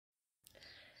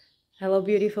Hello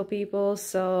beautiful people.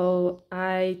 So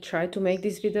I tried to make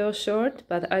this video short,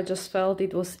 but I just felt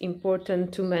it was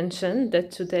important to mention that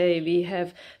today we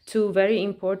have two very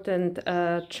important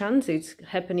transits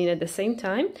happening at the same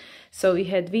time. So we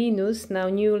had Venus, now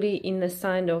newly in the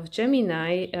sign of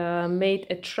Gemini, made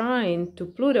a trine to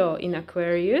Pluto in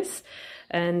Aquarius.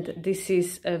 And this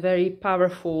is a very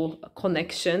powerful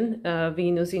connection,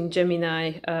 Venus in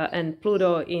Gemini and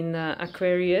Pluto in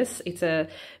Aquarius. It's a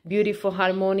beautiful,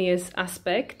 harmonious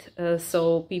aspect,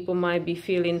 so people might be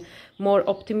feeling more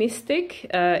optimistic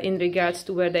in regards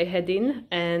to where they're heading.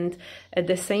 And at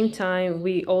the same time,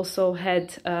 we also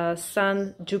had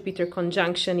Sun-Jupiter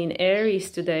conjunction in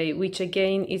Aries today, which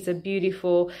again is a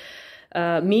beautiful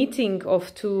meeting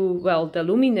of two, well, the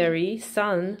luminary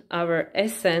Sun, our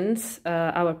essence,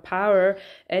 our power,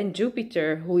 and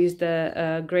Jupiter, who is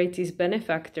the greatest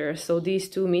benefactor. So these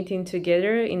two meeting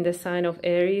together in the sign of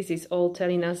Aries is all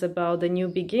telling us about the new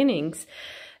beginnings.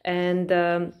 And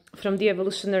from the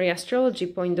evolutionary astrology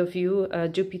point of view,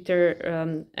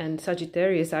 Jupiter and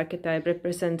Sagittarius archetype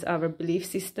represents our belief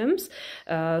systems.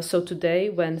 So today,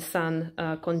 when Sun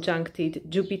conjuncted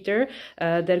Jupiter,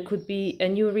 there could be a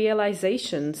new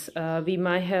realizations. We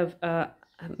might have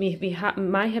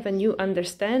might have a new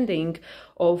understanding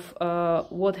of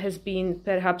what has been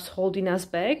perhaps holding us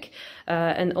back,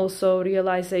 and also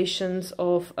realizations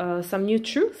of some new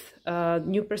truth,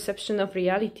 new perception of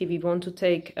reality we want to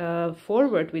take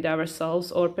forward with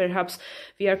ourselves, or perhaps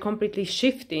we are completely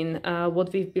shifting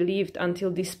what we've believed until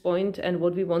this point and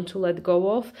what we want to let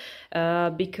go of,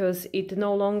 because it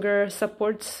no longer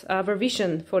supports our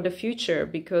vision for the future,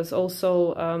 because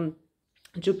also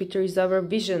Jupiter is our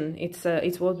vision.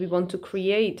 It's what we want to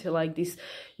create, like this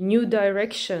new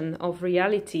direction of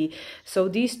reality. So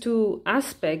these two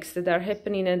aspects that are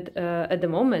happening at the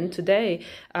moment today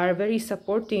are very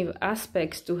supportive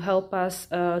aspects to help us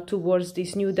towards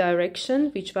this new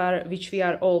direction, which we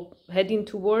are all heading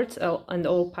towards and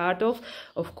all part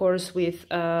of course, with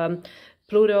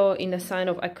Pluto in the sign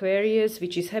of Aquarius,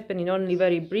 which is happening only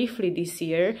very briefly this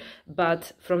year,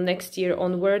 but from next year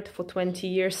onward, for 20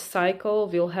 years cycle,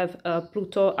 we'll have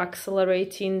Pluto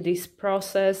accelerating this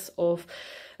process of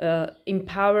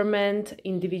empowerment,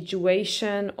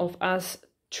 individuation, of us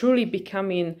truly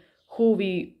becoming who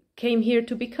we came here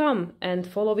to become and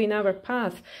following our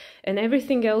path. And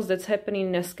everything else that's happening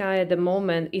in the sky at the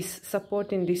moment is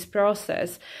supporting this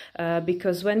process,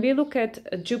 because when we look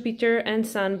at Jupiter and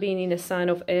Sun being in the sign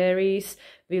of Aries,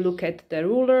 we look at the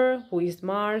ruler, who is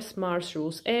Mars. Mars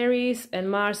rules Aries, and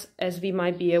Mars, as we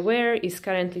might be aware, is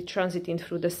currently transiting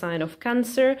through the sign of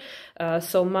Cancer.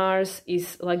 So Mars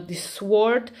is like this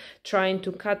sword trying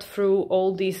to cut through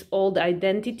all these old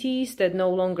identities that no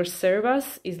longer serve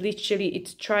us.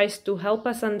 It tries to help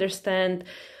us understand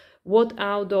what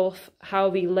out of how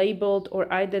we labeled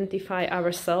or identify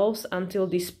ourselves until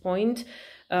this point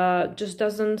just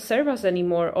doesn't serve us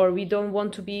anymore, or we don't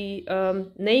want to be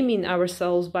naming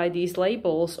ourselves by these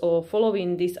labels or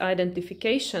following these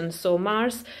identifications. So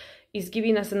Mars is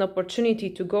giving us an opportunity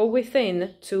to go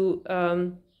within,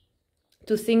 to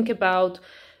think about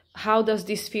how does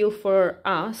this feel for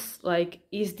us. Like,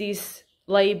 is this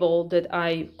label that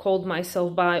I called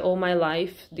myself by all my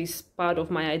life, this part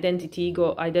of my identity,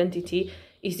 ego identity,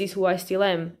 is this who I still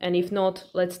am? And if not,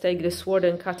 let's take the sword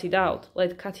and cut it out.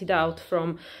 Let's cut it out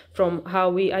from how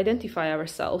we identify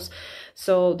ourselves.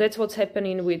 So that's what's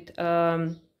happening with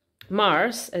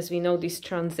Mars. As we know, this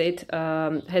transit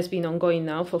has been ongoing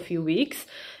now for a few weeks.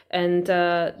 And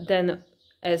then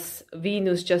as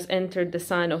Venus just entered the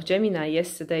sign of Gemini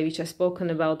yesterday, which I've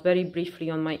spoken about very briefly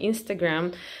on my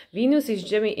Instagram, Venus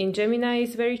in Gemini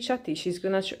is very chatty. She's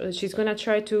gonna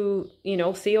try to,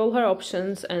 see all her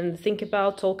options and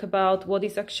talk about what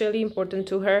is actually important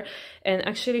to her. And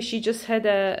actually, she just had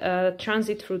a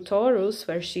transit through Taurus,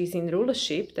 where she's in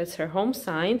rulership. That's her home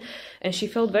sign, and she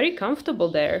felt very comfortable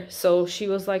there. So she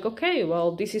was like, okay,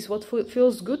 well, this is what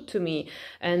feels good to me.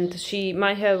 And she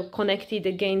might have connected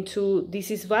again to,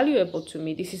 this is valuable to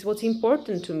me, this is what's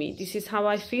important to me, this is how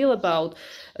I feel about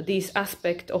this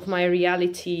aspect of my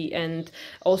reality. And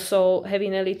also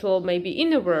having a little maybe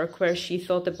inner work, where she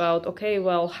thought about, okay,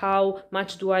 well, how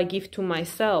much do I give to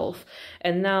myself?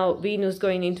 And now Venus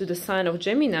going into the sign of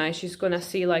Gemini, she's gonna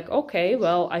see like, okay,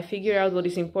 well, I figure out what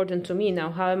is important to me.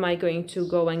 Now, how am I going to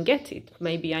go and get it?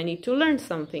 Maybe I need to learn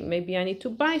something, maybe I need to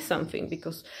buy something,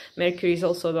 because Mercury is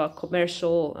also about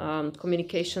commercial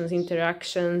communications,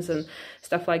 interactions, and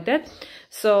stuff like that.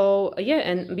 So yeah,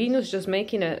 and Venus just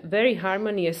making a very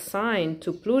harmonious harmonious sign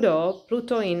to Pluto.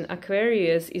 Pluto in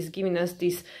Aquarius is giving us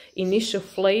this initial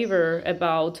flavor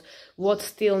about what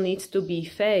still needs to be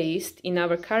faced in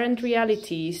our current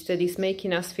realities that is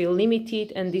making us feel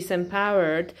limited and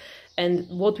disempowered, and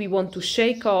what we want to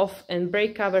shake off and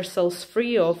break ourselves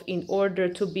free of in order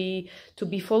to be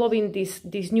following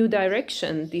this new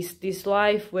direction, this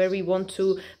life where we want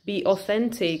to be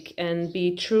authentic and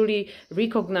be truly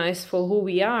recognized for who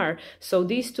we are. So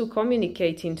these two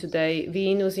communicating today,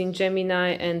 Venus in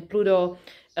Gemini and Pluto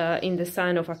in the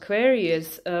sign of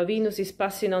Aquarius. Venus is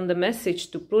passing on the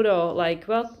message to Pluto like,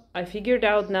 well, I figured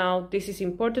out now this is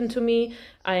important to me.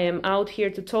 I am out here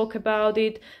to talk about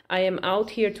it. I am out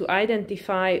here to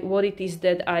identify what it is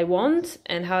that I want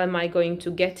and how am I going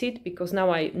to get it, because now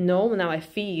I know, now I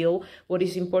feel what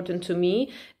is important to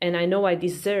me and I know I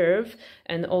deserve.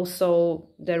 And also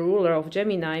the ruler of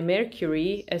Gemini,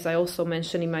 Mercury, as I also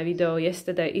mentioned in my video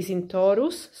yesterday, is in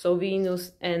Taurus. So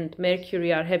Venus and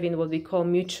Mercury are having what we call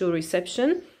mutual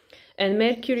reception. And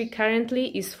Mercury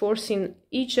currently is forcing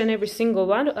each and every single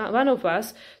one of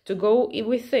us to go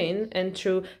within and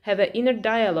to have an inner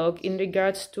dialogue in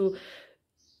regards to,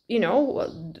 you know,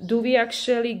 do we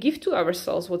actually give to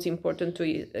ourselves what's important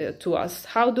to us?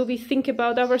 How do we think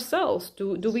about ourselves?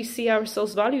 Do we see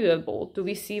ourselves valuable? Do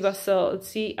we see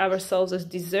ourselves as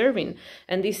deserving?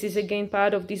 And this is again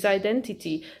part of this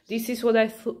identity. This is what I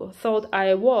thought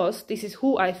I was. This is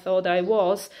who I thought I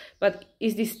was. But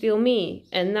is this still me?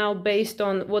 And now, based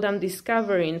on what I'm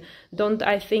discovering, don't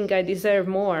I think I deserve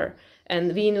more?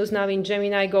 And Venus now in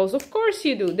Gemini goes, of course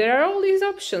you do. There are all these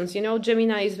options. You know,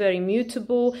 Gemini is very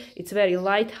mutable. It's very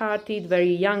light-hearted,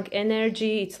 very young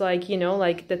energy. It's like, you know,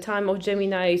 like the time of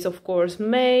Gemini is, of course,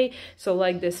 May. So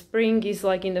like the spring is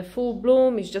like in the full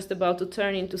bloom. It's just about to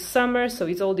turn into summer. So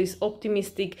it's all this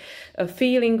optimistic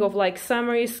feeling of like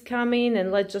summer is coming and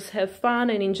let's just have fun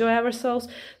and enjoy ourselves.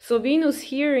 So Venus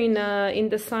here in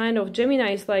the sign of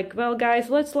Gemini is like, well, guys,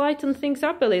 let's lighten things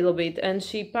up a little bit. And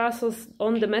she passes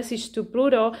on the message to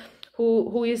Pluto,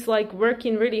 who is like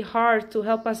working really hard to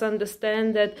help us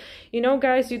understand that, you know,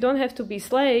 guys, you don't have to be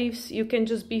slaves. You can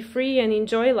just be free and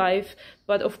enjoy life.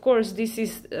 But of course, this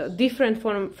is different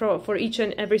for each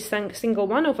and every single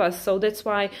one of us. So that's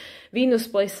why Venus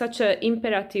plays such an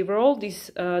imperative role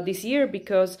this year,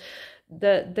 because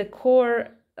the core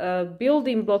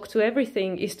building block to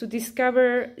everything is to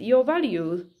discover your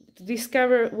value, to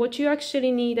discover what you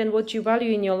actually need and what you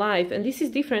value in your life. And this is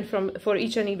different for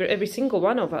each and every single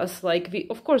one of us. Like,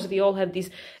 of course, we all have these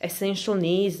essential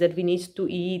needs that we need to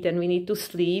eat and we need to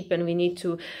sleep and we need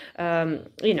to,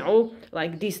 you know,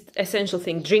 like this essential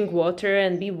thing, drink water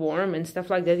and be warm and stuff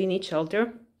like that. We need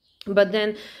shelter. But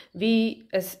then we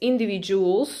as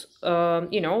individuals,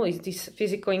 you know, is this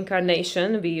physical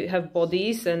incarnation, we have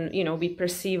bodies and, you know, we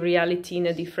perceive reality in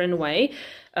a different way.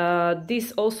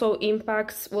 This also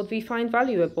impacts what we find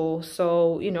valuable.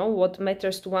 So, you know, what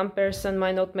matters to one person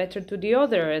might not matter to the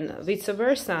other and vice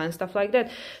versa and stuff like that.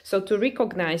 So to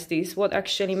recognize this, what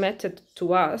actually mattered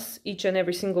to us, each and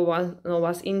every single one of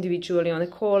us individually on a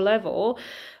core level,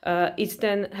 it's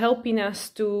then helping us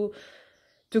to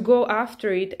go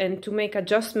after it and to make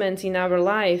adjustments in our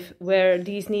life where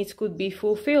these needs could be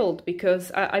fulfilled.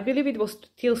 Because I believe it was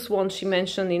Teal Swan, she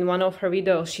mentioned in one of her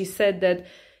videos, she said that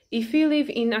if we live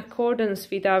in accordance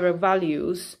with our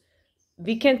values,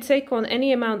 we can take on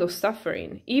any amount of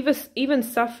suffering. Even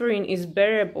suffering is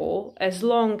bearable as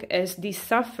long as this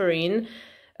suffering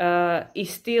is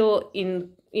still in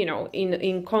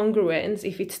congruence,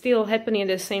 if it's still happening at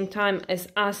the same time as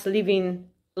us living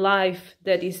life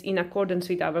that is in accordance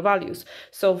with our values.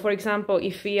 So for example,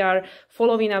 if we are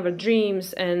following our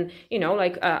dreams and, you know,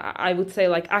 like I would say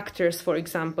like actors, for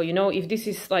example, you know, if this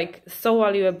is like so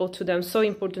valuable to them, so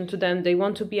important to them, they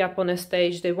want to be up on a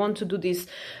stage, they want to do these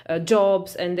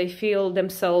jobs and they feel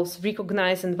themselves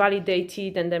recognized and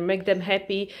validated and then make them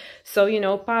happy. So, you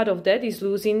know, part of that is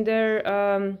losing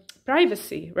their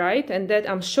privacy, right? And that,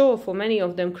 I'm sure, for many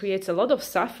of them creates a lot of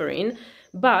suffering.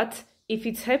 But if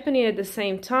it's happening at the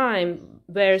same time,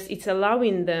 whereas it's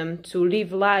allowing them to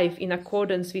live life in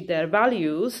accordance with their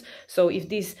values, so if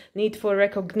this need for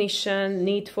recognition,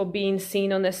 need for being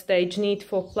seen on a stage, need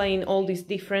for playing all these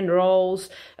different roles,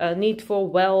 need for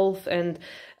wealth and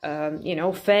you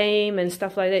know, fame and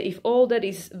stuff like that, if all that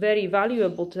is very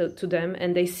valuable to them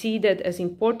and they see that as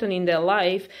important in their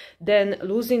life, then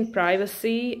losing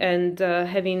privacy and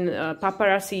having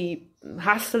paparazzi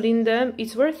hassling them,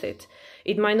 it's worth it.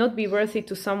 It might not be worth it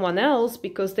to someone else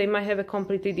because they might have a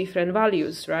completely different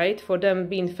values, right? For them,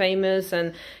 being famous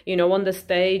and, you know, on the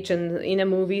stage and in the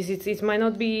movies, it might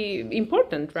not be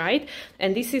important, right?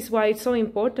 And this is why it's so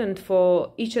important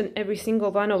for each and every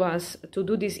single one of us to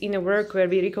do this inner work where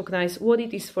we recognize what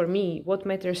it is for me, what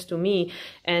matters to me,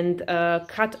 and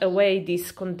cut away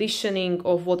this conditioning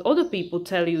of what other people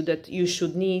tell you that you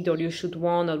should need or you should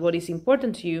want or what is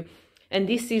important to you. And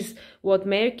this is what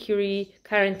Mercury,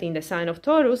 currently in the sign of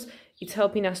Taurus, it's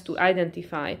helping us to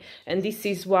identify. And this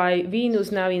is why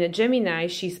Venus now in a Gemini,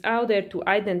 she's out there to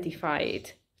identify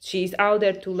it. She's out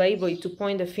there to label it, to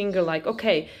point the finger like,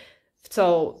 okay,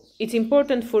 so it's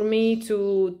important for me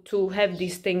to have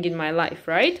this thing in my life,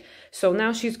 right? So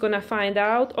now she's gonna find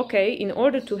out, okay, in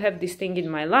order to have this thing in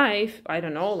my life, I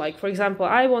don't know, like for example,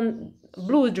 I want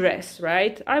blue dress,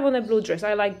 right? I want a blue dress.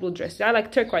 I like blue dresses. I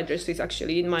like turquoise dresses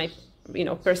actually in my, you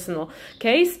know, personal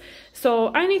case.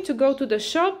 So I need to go to the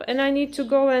shop and I need to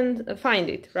go and find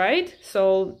it, right?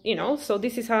 So, you know, so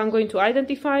this is how I'm going to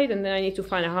identify it, and then I need to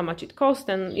find out how much it costs,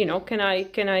 and, you know, can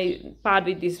I part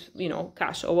with this, you know,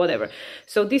 cash or whatever.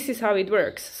 So this is how it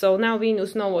works. So now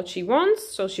Venus knows what she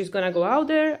wants, so she's gonna go out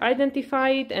there, identify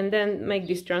it, and then make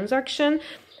this transaction.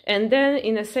 And then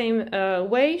in the same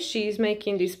way, she is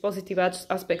making this positive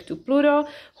aspect to Pluto,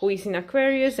 who is in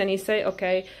Aquarius, and he say,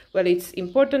 okay, well, it's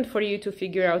important for you to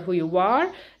figure out who you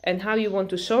are and how you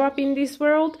want to show up in this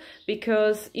world,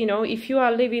 because, you know, if you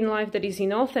are living life that is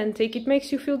inauthentic, it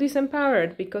makes you feel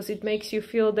disempowered, because it makes you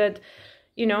feel that,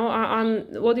 you know,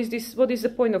 what is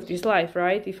the point of this life,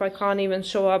 right? If I can't even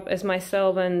show up as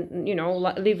myself and, you know,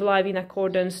 live life in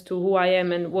accordance to who I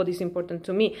am and what is important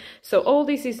to me. So all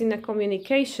this is in a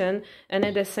communication, and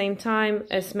at the same time,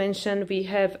 as mentioned, we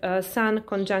have Sun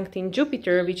conjuncting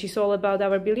Jupiter, which is all about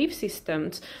our belief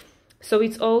systems. So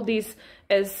it's all this,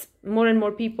 as more and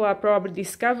more people are probably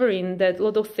discovering that a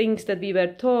lot of things that we were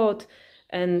taught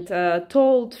and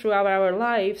told throughout our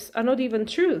lives are not even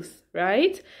truth,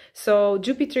 right? So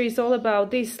Jupiter is all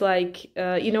about this, like,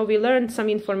 you know, we learn some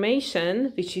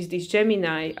information, which is this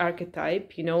Gemini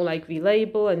archetype, you know, like we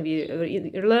label and we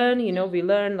learn, you know, we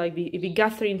learn, like we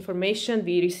gather information,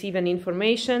 we receive an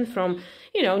information from,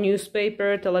 you know,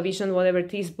 newspaper, television, whatever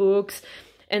it is, books,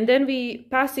 and then we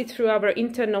pass it through our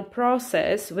internal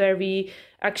process where we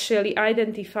actually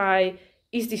identify,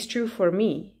 is this true for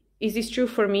me? Is this true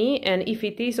for me? And if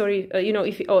it is, or you know,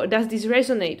 or does this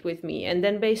resonate with me? And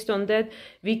then based on that,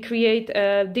 we create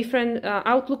a different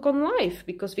outlook on life,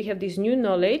 because we have this new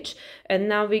knowledge, and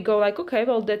now we go like, okay,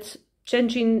 well, that's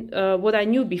changing what I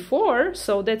knew before,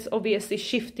 so that's obviously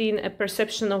shifting a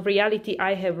perception of reality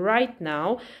I have right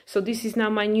now. So this is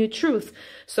now my new truth.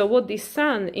 So what this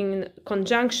Sun in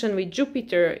conjunction with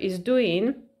Jupiter is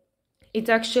doing, it's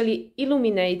actually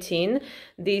illuminating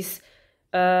this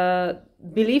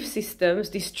belief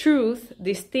systems, this truth,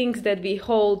 these things that we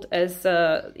hold as,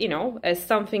 you know, as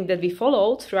something that we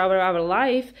followed throughout our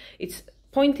life. It's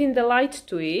pointing the light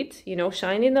to it, you know,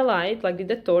 shining the light like with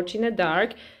the torch in the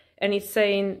dark, and it's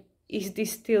saying, is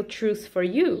this still truth for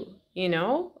you, you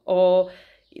know? Or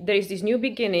there is this new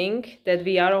beginning that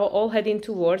we are all heading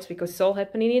towards, because it's all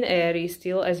happening in Aries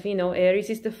still. As we know, Aries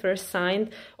is the first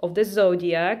sign of the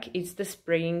zodiac. It's the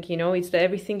spring, you know, it's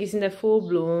everything is in the full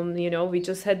bloom, you know. We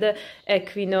just had the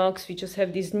equinox, we just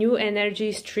have this new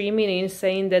energy streaming in,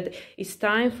 saying that it's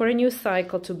time for a new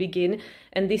cycle to begin.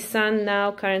 And this Sun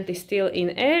now currently still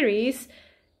in Aries,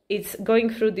 it's going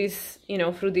through this, you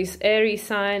know, through this Aries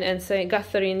sign and saying,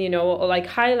 gathering, you know, or like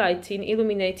highlighting,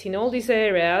 illuminating all these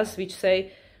areas which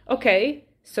say, okay,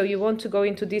 so you want to go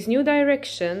into this new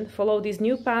direction, follow this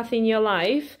new path in your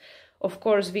life. Of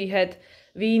course, we had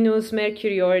Venus,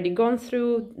 Mercury already gone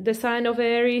through the sign of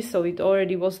Aries, so it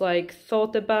already was like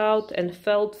thought about and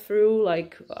felt through,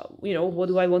 like, you know, what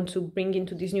do I want to bring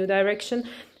into this new direction?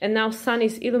 And now Sun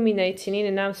is illuminating it,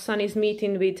 and now Sun is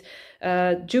meeting with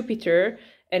Jupiter,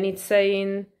 and it's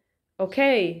saying,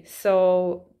 okay,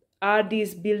 so are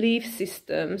these belief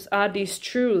systems, are these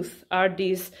truth, are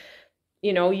these,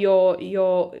 you know,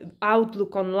 your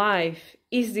outlook on life,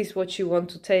 is this what you want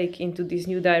to take into this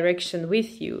new direction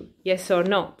with you? Yes or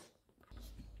not?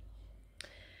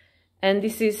 And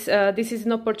this is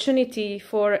an opportunity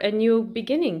for a new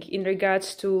beginning in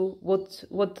regards to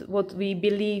what we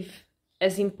believe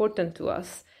as important to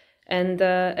us. And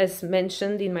as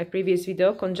mentioned in my previous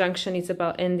video, conjunction is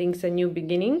about endings and new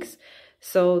beginnings.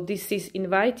 So this is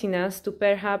inviting us to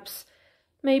perhaps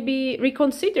maybe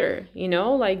reconsider, you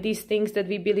know, like these things that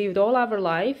we believed all our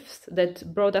lives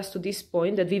that brought us to this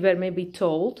point, that we were maybe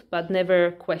told but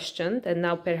never questioned, and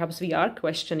now perhaps we are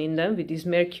questioning them with this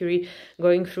Mercury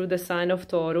going through the sign of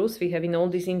Taurus. We have in all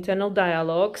these internal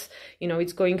dialogues, you know,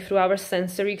 it's going through our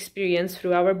sensory experience,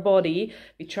 through our body.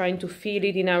 We're trying to feel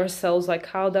it in ourselves, like,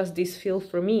 how does this feel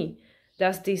for me?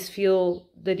 Does this feel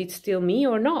that it's still me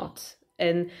or not?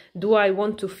 And do I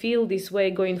want to feel this way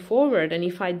going forward? And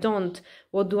if I don't,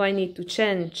 what do I need to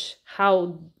change?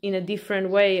 How, in a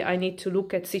different way, I need to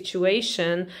look at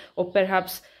situation, or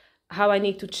perhaps how I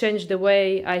need to change the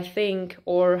way I think,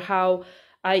 or how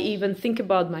I even think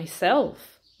about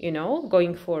myself, you know,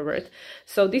 going forward.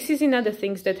 So this is another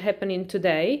things that happening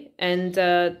today. And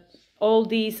all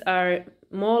these are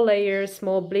more layers,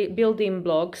 more building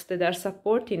blocks that are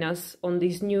supporting us on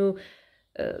this new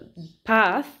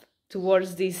path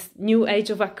towards this new age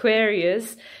of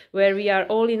Aquarius, where we are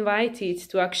all invited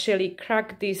to actually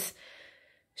crack this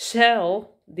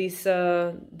shell, these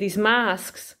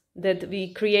masks that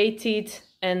we created,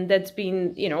 and that's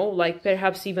been, you know, like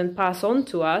perhaps even passed on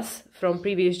to us from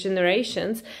previous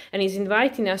generations, and is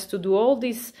inviting us to do all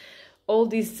this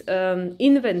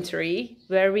inventory,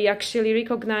 where we actually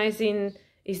recognizing,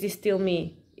 is this still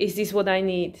me? Is this what I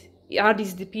need? Are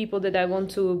these the people that I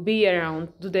want to be around?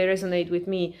 Do they resonate with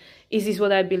me? Is this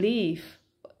what I believe?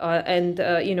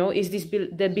 You know, is this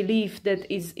the belief that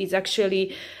is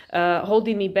actually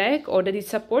holding me back, or that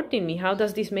it's supporting me? How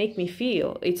does this make me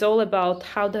feel? It's all about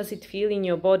how does it feel in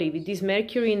your body. With this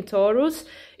Mercury in Taurus,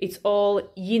 it's all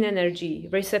yin energy,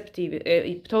 receptive.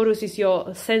 Taurus is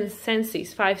your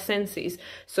senses, 5 senses.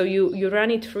 So you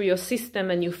run it through your system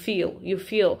and you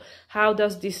feel, how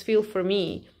does this feel for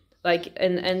me? Like,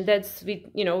 and that's with,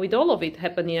 you know, with all of it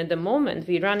happening at the moment,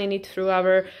 we're running it through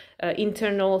our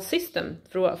internal system,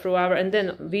 through our, and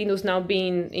then Venus now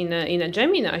being in a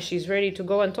Gemini, she's ready to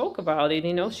go and talk about it,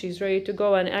 you know, she's ready to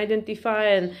go and identify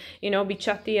and, you know, be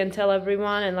chatty and tell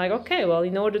everyone, and like, okay, well,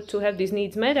 in order to have these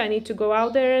needs met, I need to go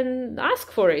out there and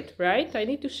ask for it, right? I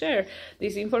need to share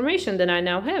this information that I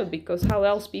now have, because how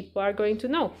else people are going to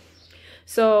know?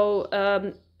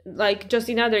 So, like, just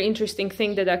another interesting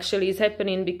thing that actually is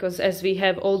happening, because as we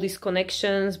have all these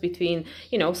connections between,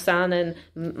 you know, Sun and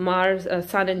Mars,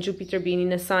 Sun and Jupiter being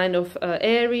in a sign of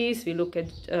Aries, we look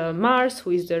at Mars, who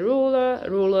is the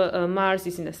ruler. Mars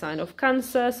is in a sign of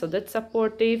Cancer, so that's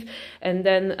supportive. And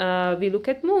then we look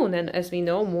at Moon, and as we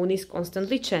know, Moon is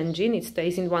constantly changing. It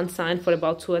stays in one sign for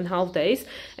about 2.5 days,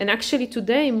 and actually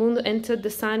today Moon entered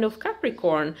the sign of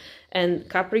Capricorn. And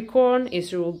Capricorn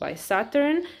is ruled by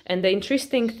Saturn, and the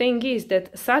interesting thing is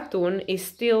that Saturn is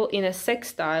still in a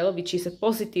sextile, which is a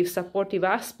positive, supportive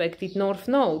aspect with North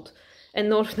Node. And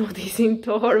North Node is in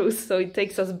Taurus, so it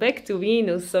takes us back to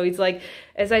Venus. So it's like,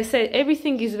 as I said,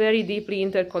 everything is very deeply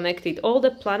interconnected. All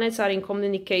the planets are in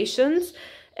communications,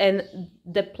 and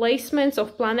the placements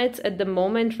of planets at the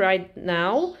moment right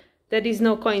now, that is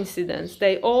no coincidence.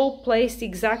 They all placed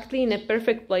exactly in a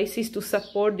perfect places to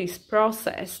support this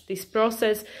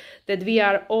process that we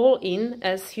are all in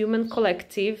as human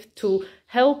collective, to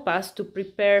help us to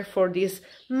prepare for this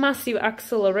massive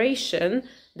acceleration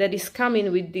that is coming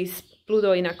with this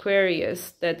Pluto in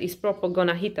Aquarius that is probably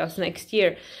gonna hit us next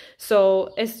year.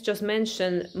 So as just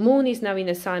mentioned, Moon is now in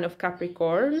a sign of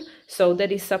Capricorn, so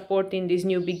that is supporting this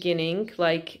new beginning.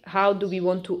 Like, how do we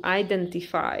want to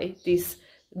identify this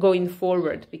going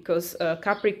forward? Because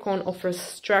Capricorn offers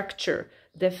structure,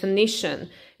 definition.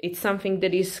 It's something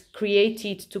that is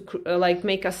created to like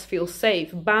make us feel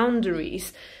safe,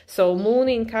 boundaries. So Moon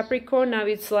in Capricorn, now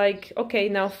it's like, okay,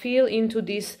 now feel into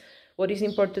this, what is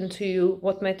important to you,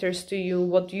 what matters to you,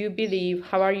 what do you believe,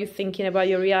 how are you thinking about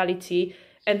your reality,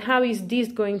 and how is this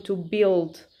going to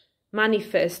build,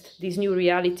 manifest this new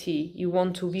reality you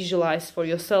want to visualize for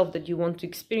yourself, that you want to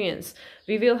experience.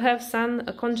 We will have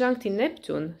Sun conjunct in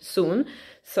Neptune soon,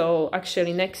 so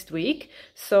actually next week.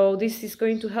 So this is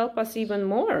going to help us even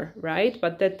more, right?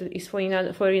 But that is for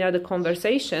another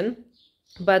conversation.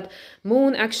 But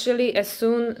Moon actually, as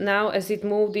soon now as it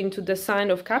moved into the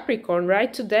sign of Capricorn,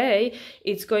 right today,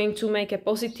 it's going to make a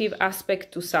positive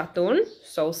aspect to Saturn,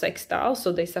 so sextile,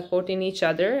 so they supporting each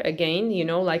other again, you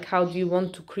know, like how do you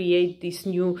want to create this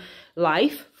new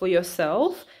life for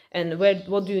yourself, and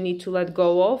what do you need to let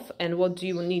go of, and what do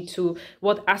you need to,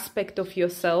 what aspect of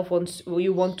yourself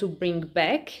you want to bring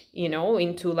back, you know,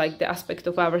 into like the aspect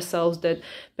of ourselves that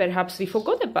perhaps we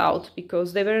forgot about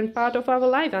because they weren't part of our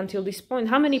life until this point.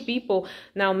 How many people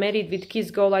now married with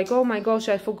kids go like, oh my gosh,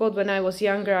 I forgot when I was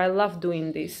younger, I loved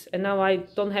doing this, and now I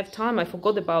don't have time, I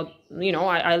forgot about you know,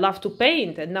 I love to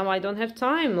paint and now I don't have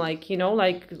time, like, you know,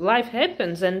 like life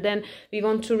happens, and then we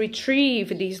want to retrieve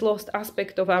these lost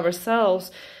aspects of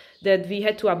ourselves that we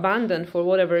had to abandon for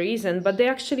whatever reason, but they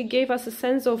actually gave us a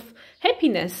sense of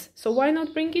happiness. So why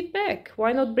not bring it back?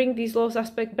 Why not bring this lost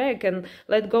aspect back and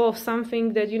let go of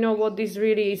something that, you know what, this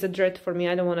really is a dread for me,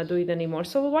 I don't want to do it anymore.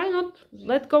 So why not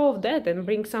let go of that and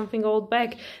bring something old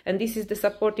back? And this is the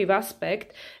supportive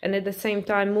aspect. And at the same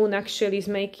time, Moon actually is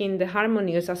making the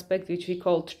harmonious aspect, which we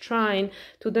call trine,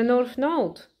 to the North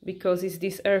Node, because it's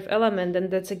this earth element.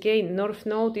 And that's, again, North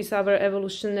Node is our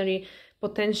evolutionary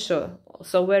potential,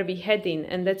 so where we heading,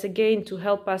 and that's again to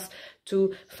help us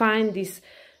to find this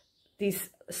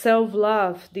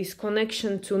self-love, this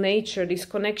connection to nature, this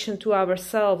connection to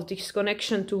ourselves, this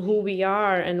connection to who we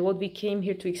are and what we came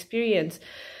here to experience.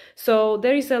 So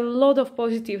there is a lot of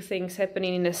positive things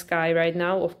happening in the sky right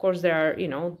now. Of course, there are, you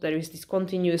know, there is this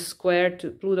continuous square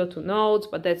to Pluto to nodes,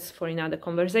 but that's for another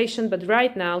conversation. But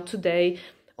right now, today,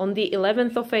 on the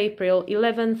 11th of April,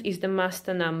 11th is the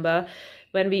master number.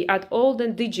 When we add all the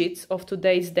digits of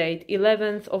today's date,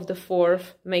 11th of the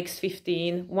 4th makes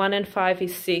 15, 1 and 5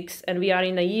 is 6, and we are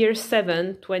in a year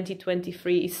 7,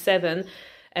 2023 is 7.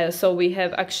 So we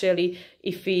have actually,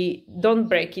 if we don't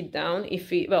break it down, if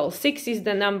we, well, 6 is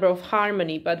the number of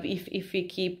harmony, but if we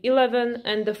keep 11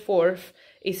 and the 4th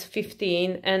is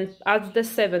 15, and add the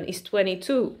 7 is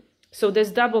 22. So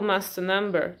there's double master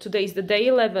number. Today is the day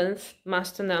 11th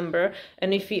master number,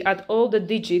 and if we add all the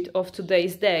digit of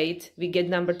today's date, we get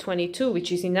number 22,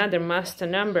 which is another master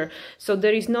number. So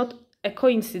there is not a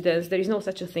coincidence, there is no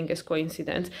such a thing as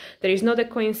coincidence. There is not a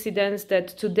coincidence that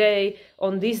today,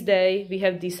 on this day, we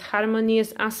have this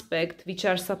harmonious aspect which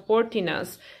are supporting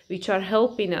us, which are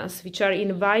helping us, which are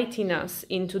inviting us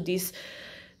into this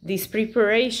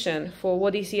preparation for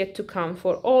what is yet to come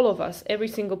for all of us, every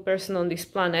single person on this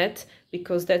planet,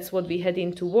 because that's what we're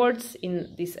heading towards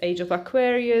in this age of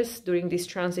Aquarius, during this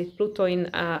transit Pluto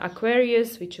in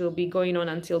Aquarius, which will be going on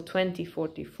until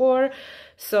 2044.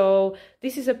 So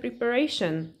this is a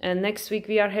preparation, and next week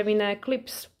we are having an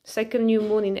eclipse, second new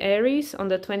moon in Aries on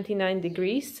the 29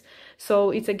 degrees.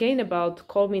 So it's again about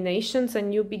culminations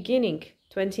and new beginning.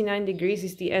 29 degrees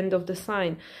is the end of the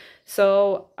sign.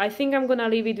 So I think I'm gonna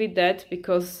leave it with that,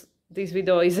 because this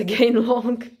video is again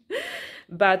long.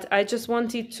 But I just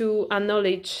wanted to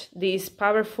acknowledge these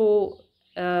powerful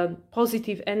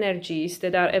positive energies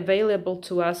that are available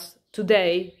to us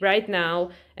today, right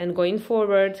now, and going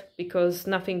forward, because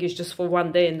nothing is just for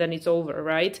one day and then it's over,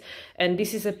 right? And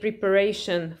this is a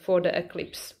preparation for the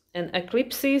eclipse. And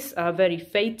eclipses are very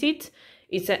fated.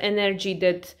 It's an energy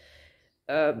that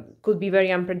could be very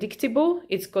unpredictable.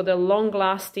 It's got a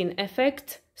long-lasting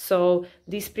effect. So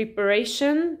this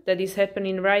preparation that is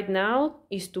happening right now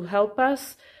is to help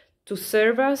us, to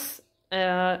serve us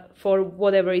for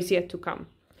whatever is yet to come.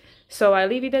 So I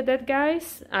leave it at that,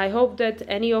 guys. I hope that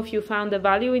any of you found the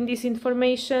value in this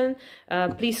information.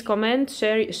 Please comment,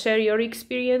 share your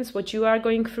experience, what you are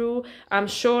going through. I'm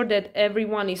sure that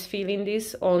everyone is feeling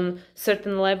this on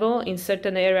certain level, in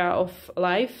certain area of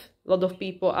life. A lot of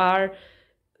people are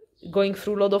going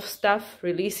through a lot of stuff,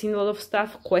 releasing a lot of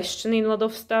stuff, questioning a lot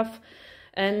of stuff,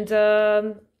 and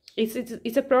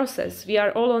it's a process. We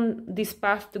are all on this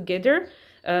path together.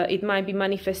 It might be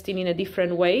manifesting in a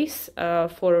different ways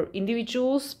for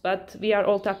individuals, but we are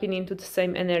all tapping into the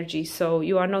same energy, so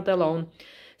you are not alone.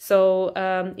 So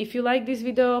if you like this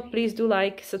video, please do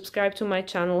like, subscribe to my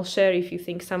channel, share if you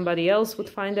think somebody else would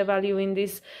find a value in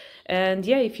this. And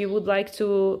yeah, if you would like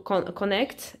to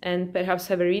connect and perhaps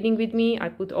have a reading with me, I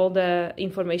put all the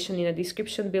information in the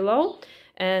description below.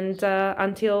 And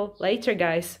until later,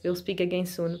 guys, we'll speak again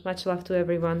soon. Much love to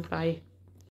everyone. Bye.